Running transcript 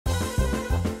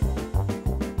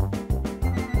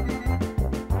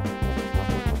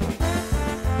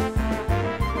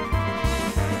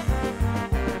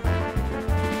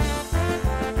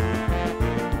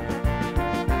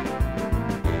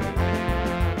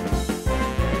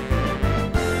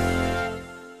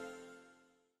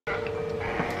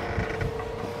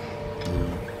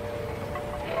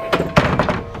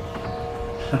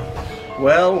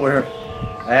Well, we're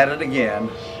at it again.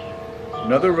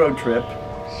 Another road trip.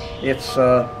 It's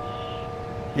the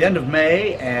end of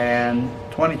May and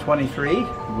 2023. We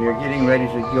are getting ready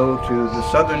to go to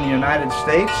the southern United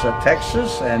States,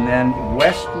 Texas, and then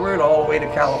westward all the way to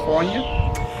California.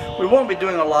 We won't be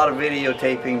doing a lot of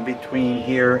videotaping between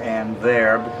here and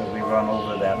there because we run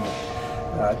over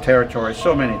that territory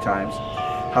so many times.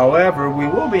 However, we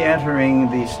will be entering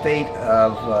the state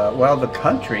of, well, the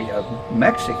country of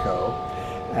Mexico,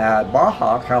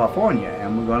 Baja California,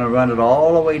 and we're going to run it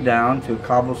all the way down to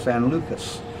Cabo San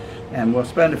Lucas, and we'll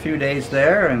spend a few days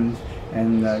there and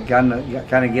kind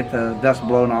of get the dust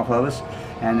blown off of us,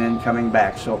 and then coming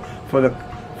back. So for the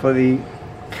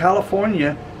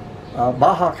California,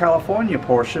 Baja California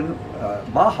portion,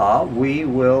 Baja, we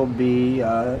will be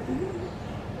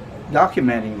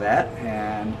documenting that,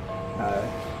 and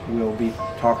we'll be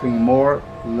talking more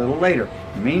a little later.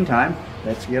 In the meantime,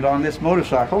 let's get on this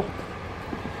motorcycle.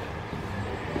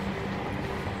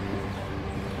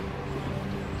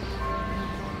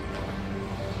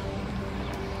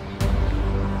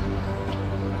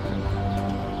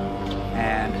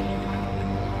 And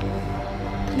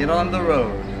get on the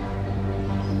road.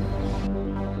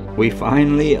 We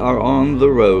finally are on the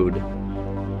road.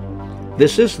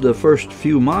 This is the first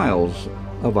few miles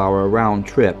of our round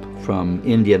trip from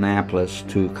Indianapolis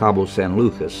to Cabo San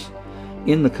Lucas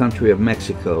in the country of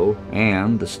Mexico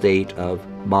and the state of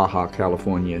Baja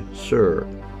California Sur.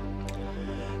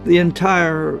 The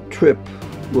entire trip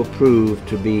will prove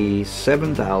to be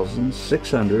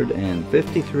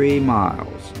 7,653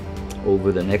 miles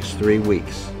over the next 3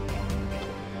 weeks.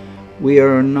 We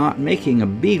are not making a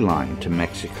beeline to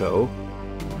Mexico.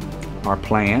 Our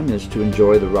plan is to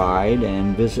enjoy the ride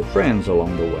and visit friends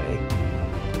along the way.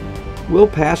 We'll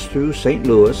pass through St.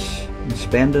 Louis and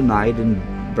spend a night in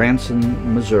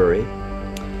Branson, Missouri.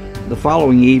 The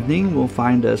following evening will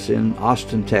find us in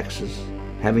Austin, Texas,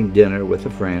 having dinner with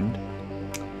a friend.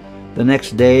 The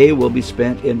next day will be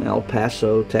spent in El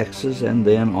Paso, Texas, and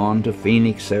then on to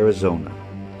Phoenix, Arizona.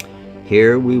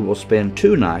 Here we will spend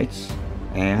 2 nights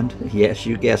and, yes,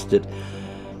 you guessed it,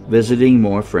 visiting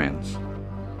more friends.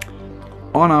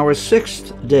 On our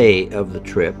 6th day of the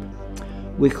trip,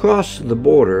 we cross the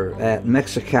border at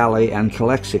Mexicali and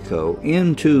Calexico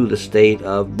into the state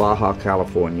of Baja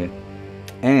California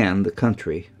and the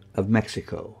country of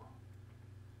Mexico.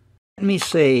 Let me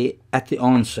say at the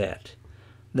onset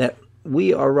that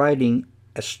we are riding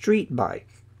a street bike,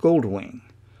 Goldwing,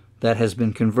 that has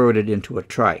been converted into a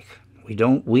trike. We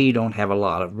don't have a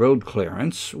lot of road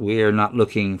clearance. We are not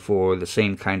looking for the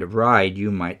same kind of ride you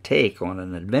might take on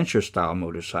an adventure-style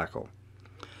motorcycle.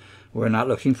 We're not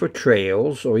looking for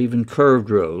trails or even curved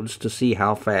roads to see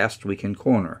how fast we can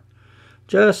corner.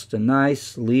 Just a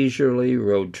nice, leisurely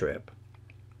road trip.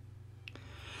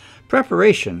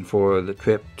 Preparation for the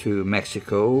trip to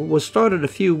Mexico was started a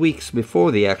few weeks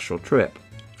before the actual trip.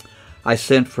 I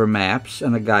sent for maps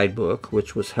and a guidebook,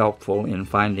 which was helpful in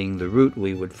finding the route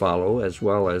we would follow as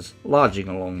well as lodging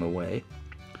along the way.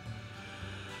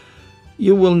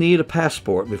 You will need a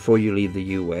passport before you leave the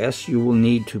U.S. You will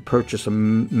need to purchase a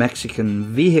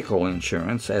Mexican vehicle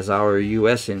insurance, as our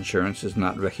U.S. insurance is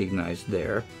not recognized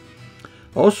there.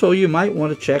 Also, you might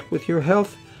want to check with your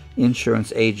health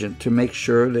insurance agent to make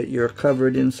sure that you're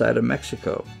covered inside of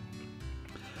Mexico.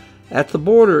 At the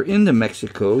border into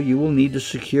Mexico, you will need to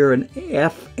secure an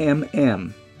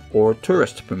FMM, or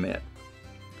tourist permit.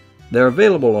 They're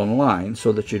available online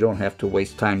so that you don't have to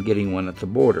waste time getting one at the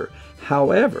border.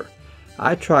 However,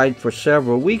 I tried for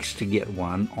several weeks to get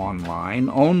one online,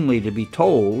 only to be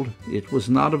told it was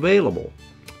not available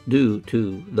due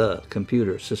to the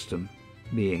computer system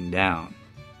being down.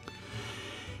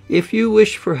 If you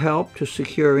wish for help to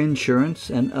secure insurance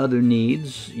and other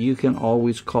needs, you can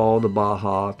always call the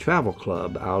Baja Travel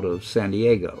Club out of San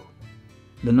Diego.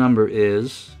 The number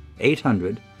is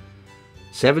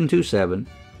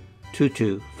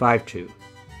 800-727-2252.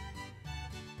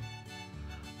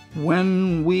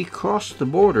 When we crossed the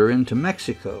border into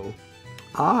Mexico,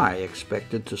 I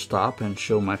expected to stop and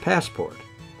show my passport.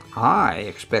 I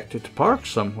expected to park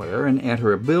somewhere and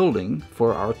enter a building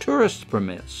for our tourist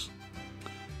permits.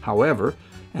 However,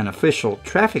 an official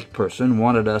traffic person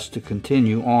wanted us to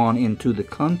continue on into the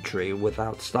country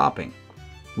without stopping.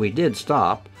 We did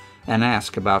stop and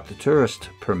ask about the tourist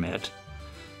permit.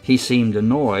 He seemed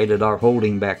annoyed at our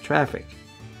holding back traffic.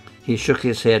 He shook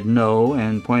his head no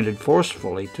and pointed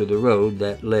forcefully to the road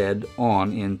that led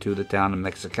on into the town of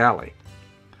Mexicali.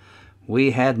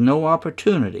 We had no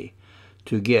opportunity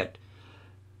to get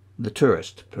the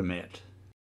tourist permit.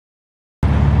 So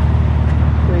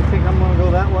you think I'm going to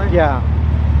go that way? Yeah.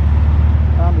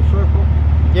 Around the circle?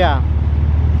 Yeah.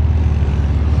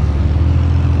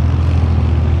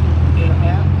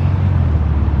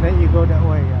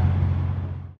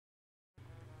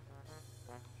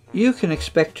 You can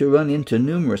expect to run into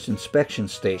numerous inspection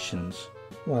stations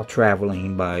while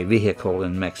traveling by vehicle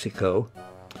in Mexico.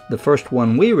 The first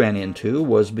one we ran into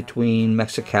was between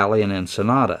Mexicali and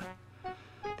Ensenada.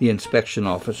 The inspection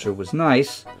officer was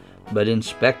nice, but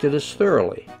inspected us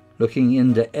thoroughly, looking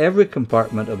into every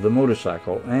compartment of the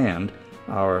motorcycle and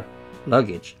our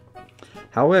luggage.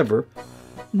 However,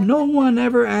 no one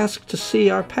ever asked to see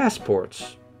our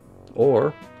passports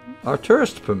or our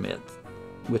tourist permit,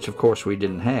 which of course we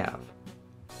didn't have.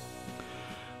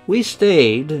 We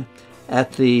stayed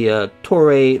at the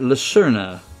Torre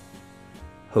Lucerna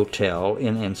Hotel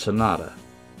in Ensenada.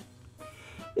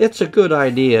 It's a good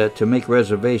idea to make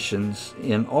reservations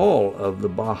in all of the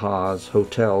Baja's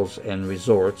hotels and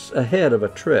resorts ahead of a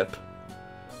trip.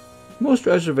 Most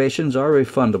reservations are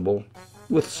refundable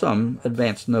with some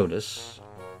advance notice.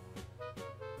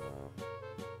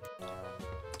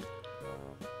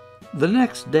 The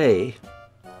next day,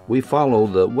 we follow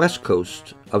the west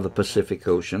coast of the Pacific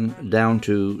Ocean down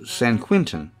to San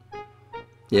Quintin.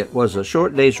 It was a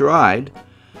short day's ride,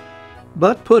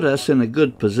 but put us in a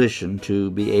good position to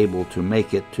be able to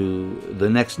make it to the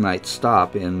next night's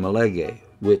stop in Malegue,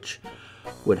 which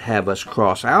would have us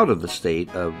cross out of the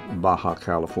state of Baja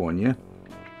California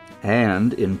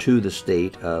and into the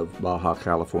state of Baja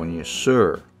California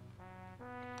Sur.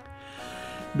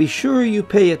 Be sure you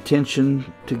pay attention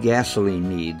to gasoline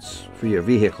needs for your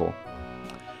vehicle.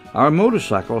 Our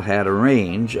motorcycle had a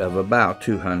range of about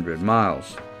 200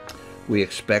 miles. We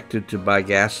expected to buy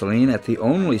gasoline at the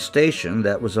only station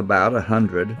that was about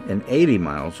 180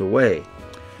 miles away.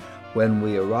 When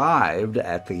we arrived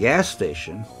at the gas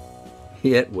station,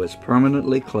 it was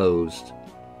permanently closed.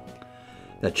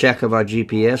 A check of our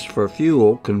GPS for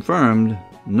fuel confirmed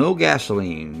no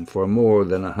gasoline for more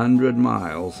than 100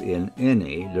 miles in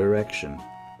any direction.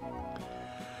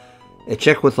 A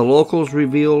check with the locals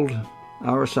revealed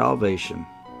our salvation.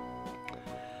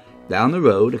 Down the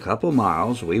road a couple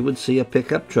miles, we would see a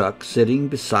pickup truck sitting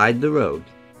beside the road.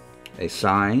 A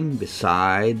sign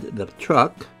beside the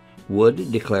truck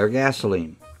would declare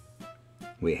gasoline.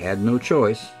 We had no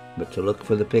choice but to look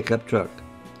for the pickup truck.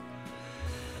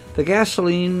 The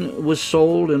gasoline was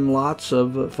sold in lots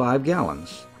of 5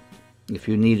 gallons. If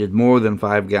you needed more than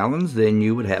 5 gallons, then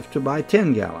you would have to buy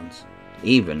 10 gallons,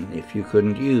 even if you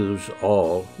couldn't use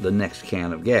all the next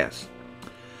can of gas.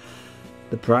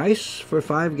 The price for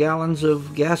 5 gallons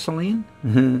of gasoline?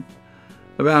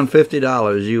 Around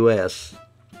 $50 US.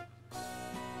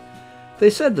 They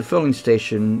said the filling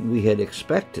station we had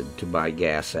expected to buy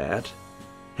gas at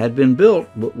had been built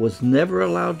but was never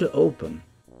allowed to open.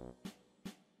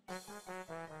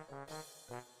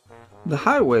 The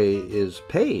highway is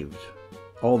paved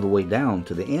all the way down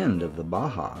to the end of the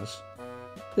Bajas,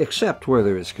 except where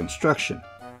there is construction.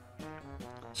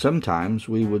 Sometimes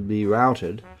we would be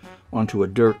routed onto a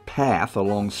dirt path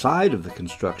alongside of the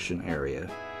construction area.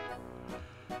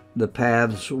 The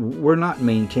paths were not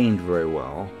maintained very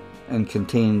well and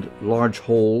contained large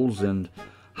holes and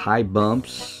high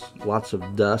bumps, lots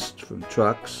of dust from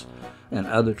trucks and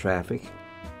other traffic,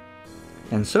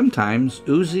 and sometimes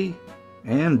oozy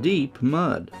and deep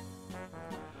mud.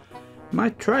 My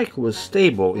trike was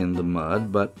stable in the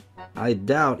mud, but I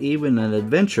doubt even an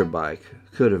adventure bike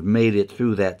could have made it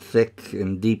through that thick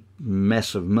and deep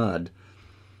mess of mud.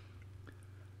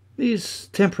 These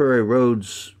temporary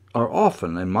roads are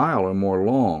often a mile or more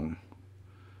long,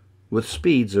 with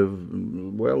speeds of,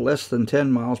 well, less than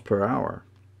 10 miles per hour.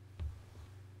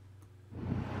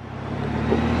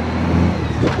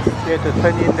 You have to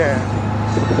turn in there.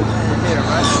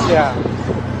 Right? Yeah.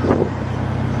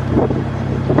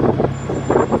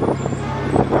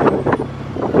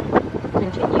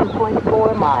 Continue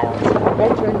 0.4 miles,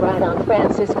 then turn right on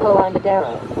Francisco I.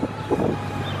 Madero.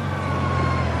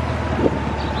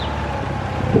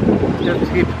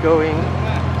 Just keep going.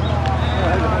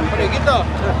 No.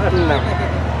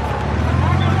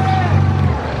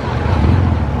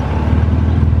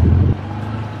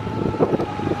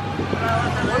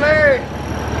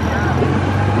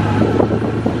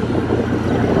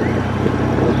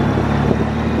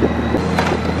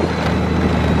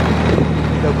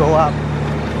 They'll go up.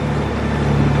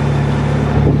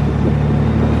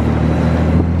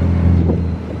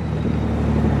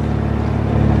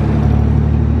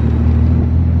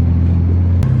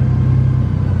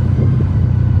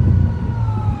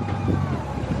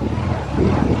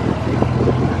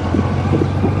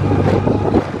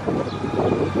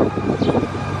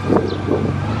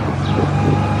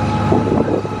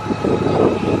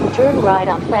 Turn right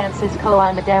on Francisco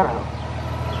I. Madero.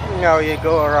 No, you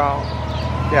go around.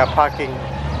 Yeah, parking.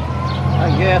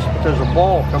 I guess, but there's a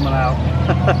ball coming out.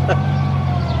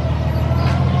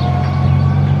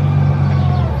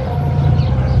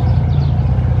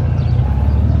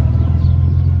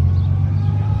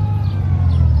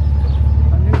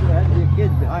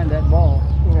 find that ball.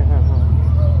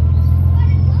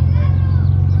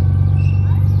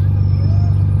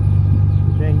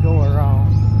 Then go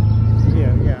around.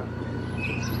 Yeah.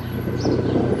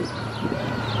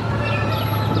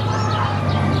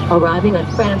 Arriving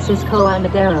at Francisco y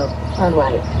Madero, on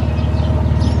right.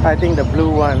 I think the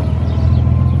blue one.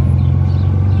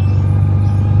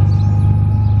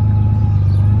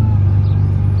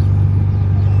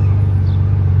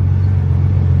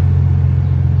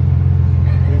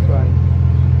 This one.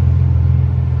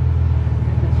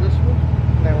 It's this one?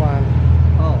 That one.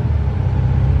 Oh.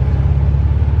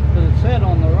 Because it said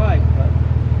on the right, but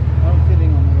I was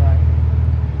getting on the right.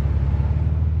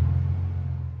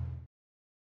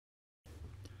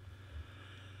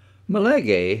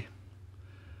 Malege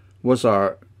was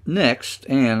our next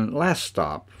and last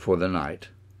stop for the night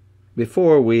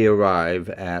before we arrive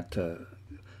at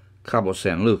Cabo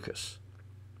San Lucas.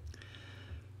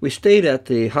 We stayed at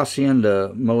the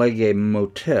Hacienda Malege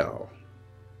Motel.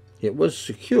 It was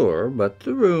secure, but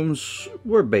the rooms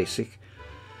were basic.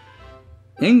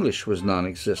 English was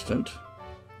non-existent,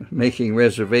 making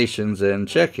reservations and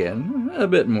check-in a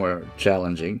bit more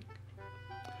challenging.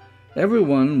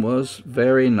 Everyone was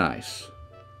very nice.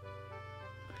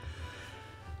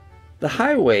 The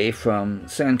highway from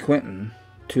San Quentin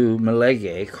to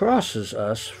Malege crosses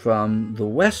us from the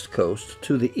west coast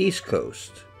to the east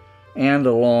coast and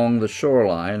along the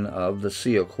shoreline of the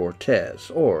Sea of Cortez,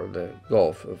 or the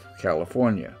Gulf of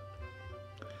California.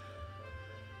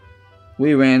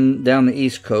 We ran down the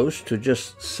east coast to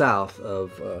just south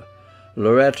of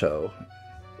Loreto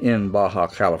in Baja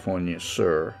California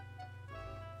Sur.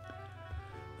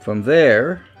 From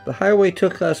there, the highway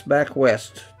took us back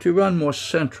west to run more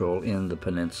central in the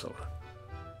peninsula.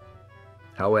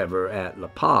 However, at La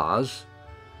Paz,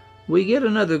 we get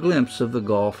another glimpse of the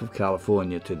Gulf of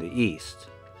California to the east.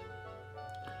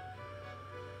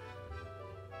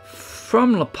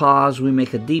 From La Paz, we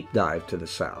make a deep dive to the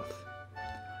south.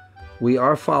 We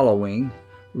are following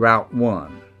Route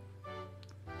 1.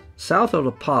 South of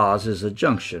La Paz is a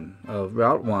junction of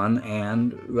Route 1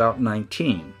 and Route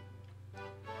 19.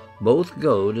 Both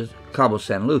go to Cabo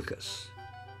San Lucas.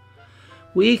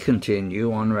 We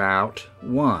continue on Route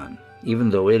 1, even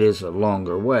though it is a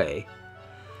longer way,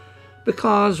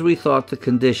 because we thought the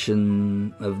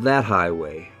condition of that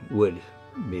highway would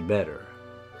be better.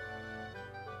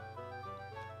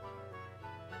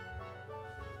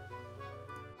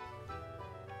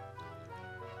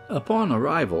 Upon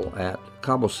arrival at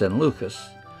Cabo San Lucas,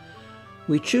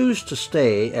 we choose to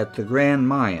stay at the Grand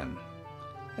Mayan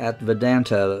at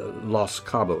Vedanta Los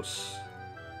Cabos.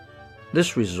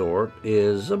 This resort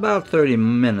is about 30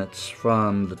 minutes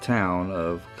from the town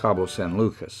of Cabo San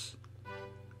Lucas.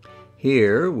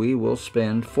 Here we will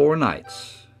spend 4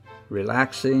 nights,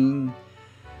 relaxing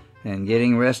and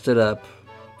getting rested up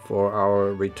for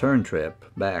our return trip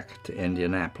back to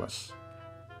Indianapolis.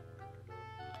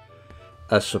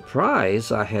 A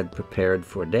surprise I had prepared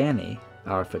for Danny,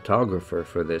 our photographer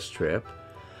for this trip,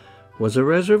 was a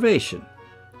reservation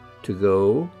to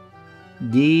go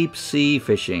deep sea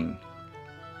fishing.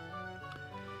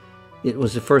 It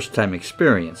was a first-time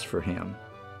experience for him.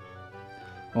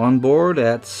 On board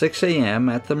at 6 a.m.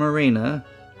 at the marina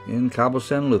in Cabo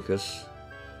San Lucas,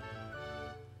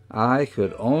 I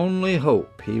could only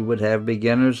hope he would have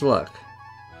beginner's luck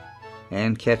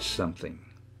and catch something.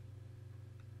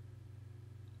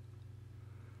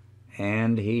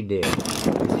 And he did.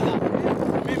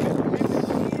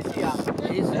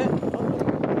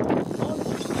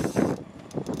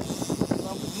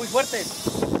 Muy fuerte.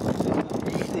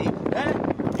 Easy.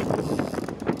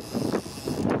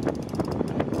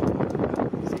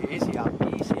 Easy up.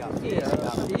 Easy up.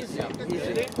 Easy up.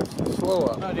 Easy. Slow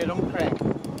up. No, they don't crank.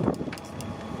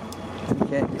 You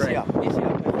can't Easy crank. up. Easy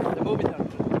up. The move it down.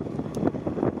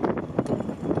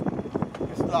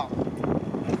 Stop.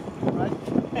 Right?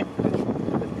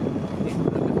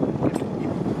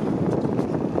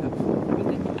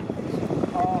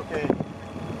 Okay.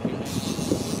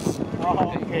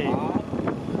 Okay.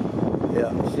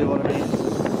 Yeah, see what I mean?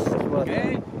 That's what Okay.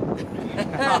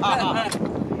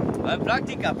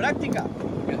 Práctica, práctica.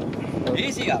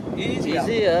 Easy up, easy up.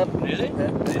 Easy up. Really?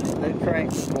 Then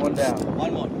crank going down.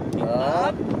 One more.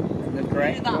 Up. Then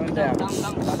crank going down.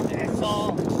 That's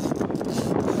all.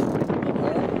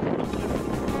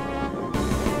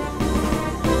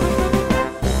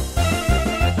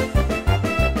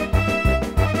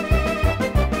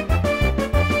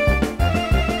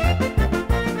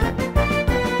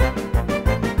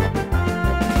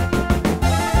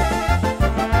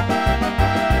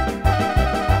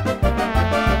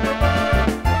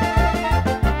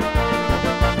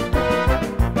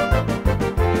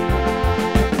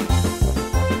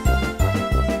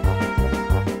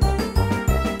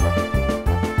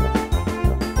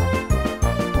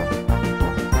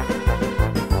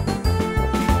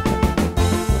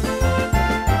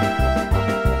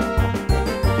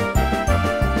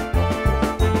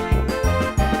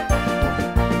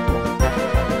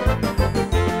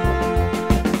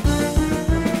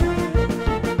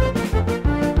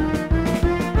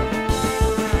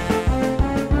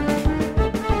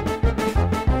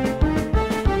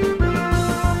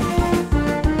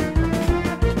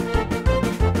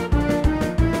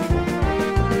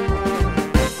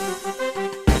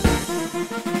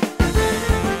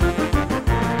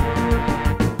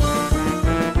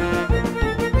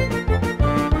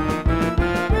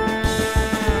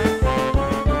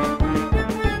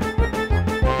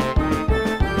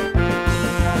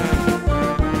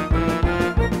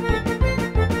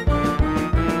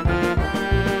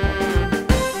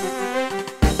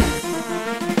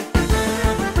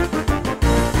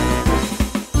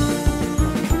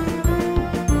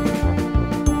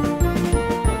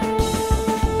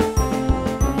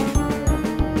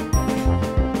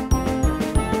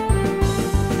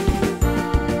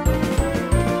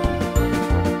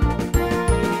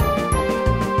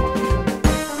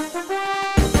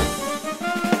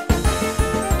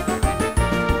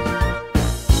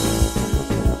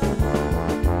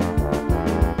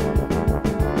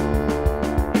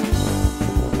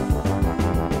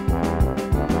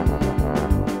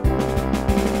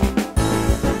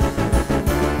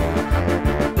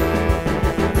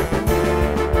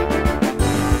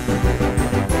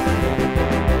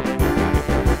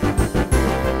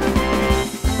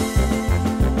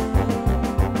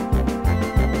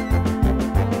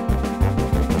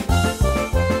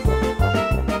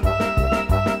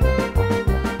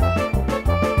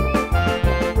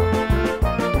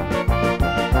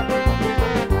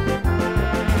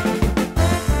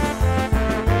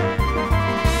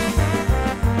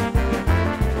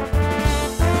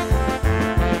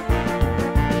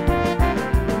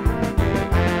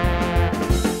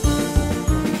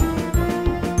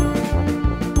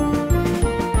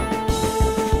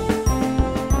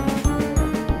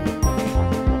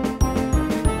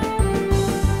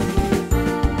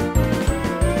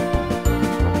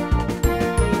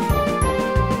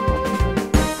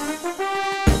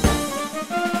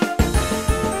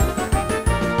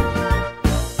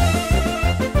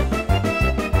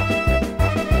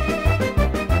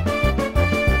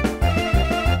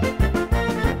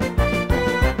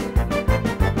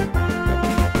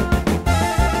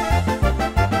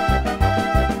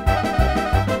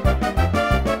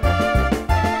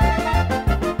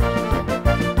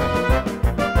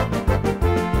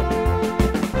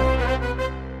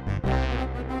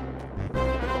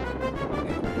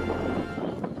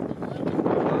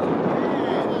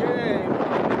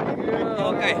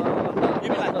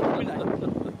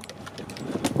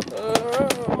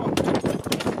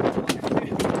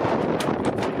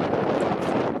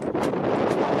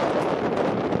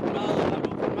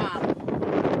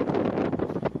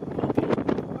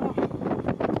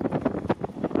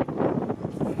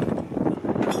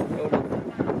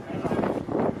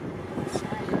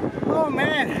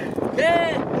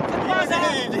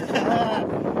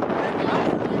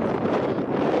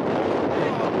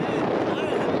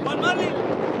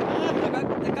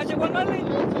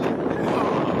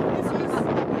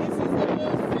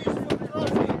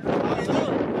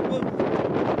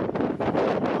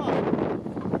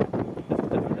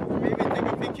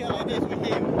 picture like this with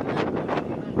him.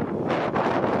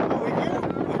 Oh, with you?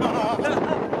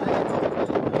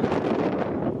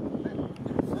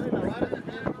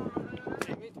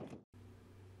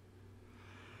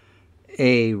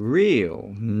 A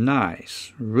real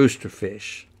nice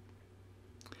roosterfish.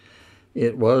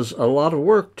 It was a lot of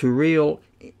work to reel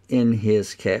in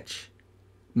his catch,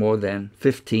 more than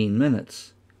 15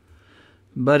 minutes,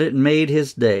 but it made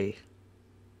his day,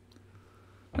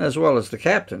 as well as the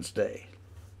captain's day,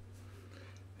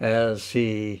 as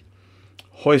he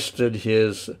hoisted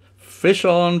his fish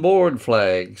on board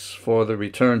flags for the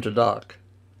return to dock.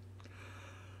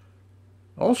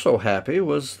 Also happy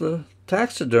was the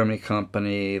taxidermy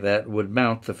company that would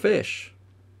mount the fish.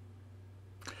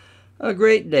 A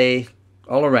great day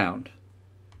all around.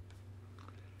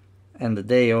 And the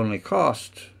day only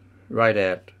cost right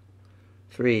at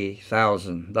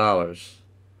 $3,000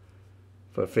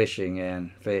 for fishing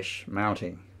and fish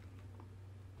mounting.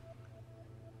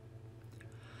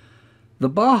 The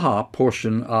Baja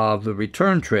portion of the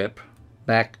return trip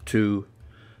back to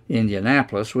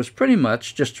Indianapolis was pretty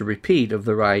much just a repeat of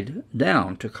the ride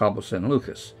down to Cabo San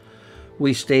Lucas.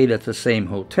 We stayed at the same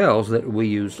hotels that we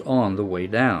used on the way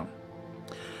down.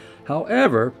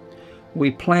 However,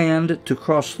 we planned to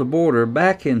cross the border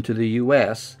back into the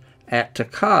U.S. at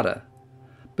Tecate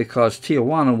because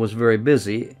Tijuana was very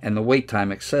busy and the wait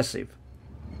time excessive.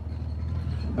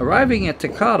 Arriving at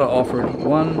Tecate offered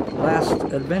one last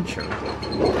adventure.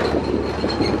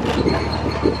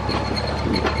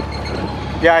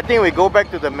 Yeah, I think we go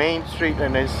back to the main street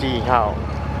and then see how.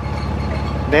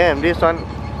 Damn, this one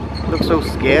looks so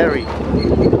scary.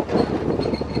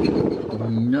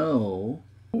 No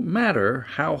matter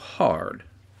how hard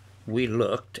we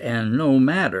looked and no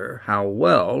matter how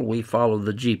well we followed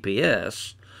the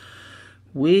GPS,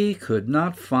 we could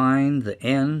not find the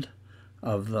end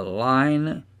of the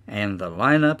line and the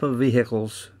lineup of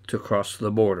vehicles to cross the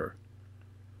border.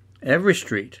 Every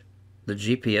street the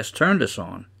GPS turned us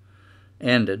on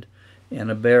ended in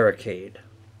a barricade.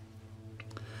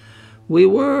 We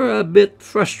were a bit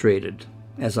frustrated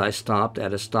as I stopped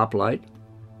at a stoplight,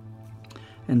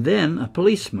 and then a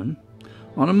policeman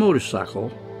on a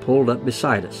motorcycle pulled up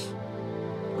beside us.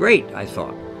 Great, I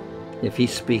thought. If he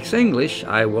speaks English,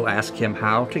 I will ask him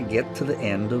how to get to the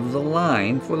end of the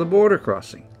line for the border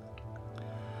crossing.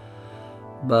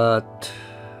 But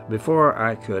before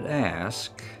I could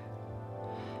ask,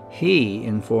 he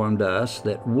informed us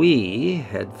that we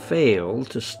had failed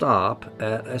to stop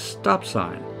at a stop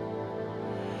sign,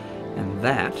 and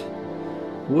that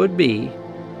would be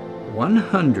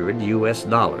 $100 US,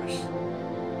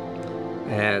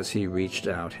 as he reached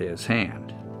out his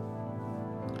hand.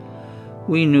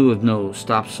 We knew of no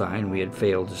stop sign we had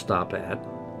failed to stop at,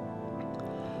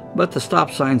 but the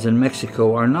stop signs in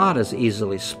Mexico are not as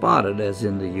easily spotted as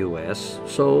in the U.S.,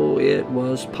 so it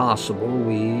was possible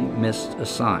we missed a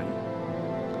sign,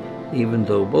 even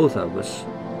though both of us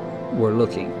were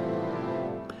looking.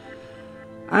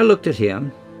 I looked at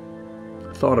him,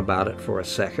 thought about it for a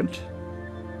second,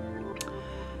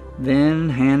 then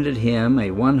handed him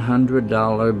a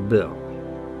 $100 bill.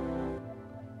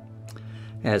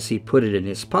 As he put it in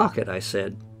his pocket, I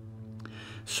said,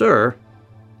 "Sir,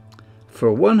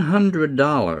 for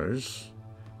 $100,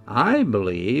 I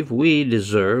believe we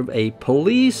deserve a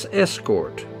police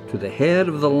escort to the head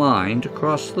of the line to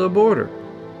cross the border."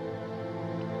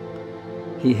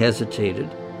 He hesitated,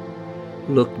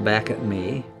 looked back at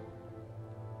me,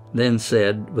 then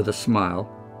said with a smile,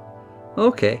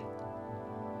 "Okay."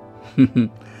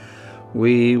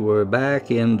 We were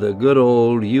back in the good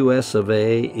old US of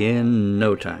A in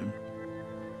no time.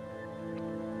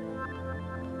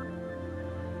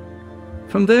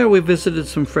 From there we visited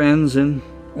some friends in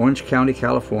Orange County,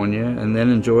 California, and then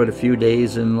enjoyed a few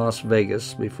days in Las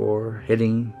Vegas before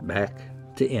heading back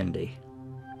to Indy.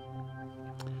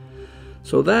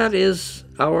 So that is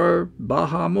our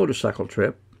Baja motorcycle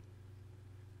trip.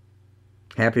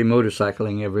 Happy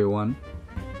motorcycling, everyone.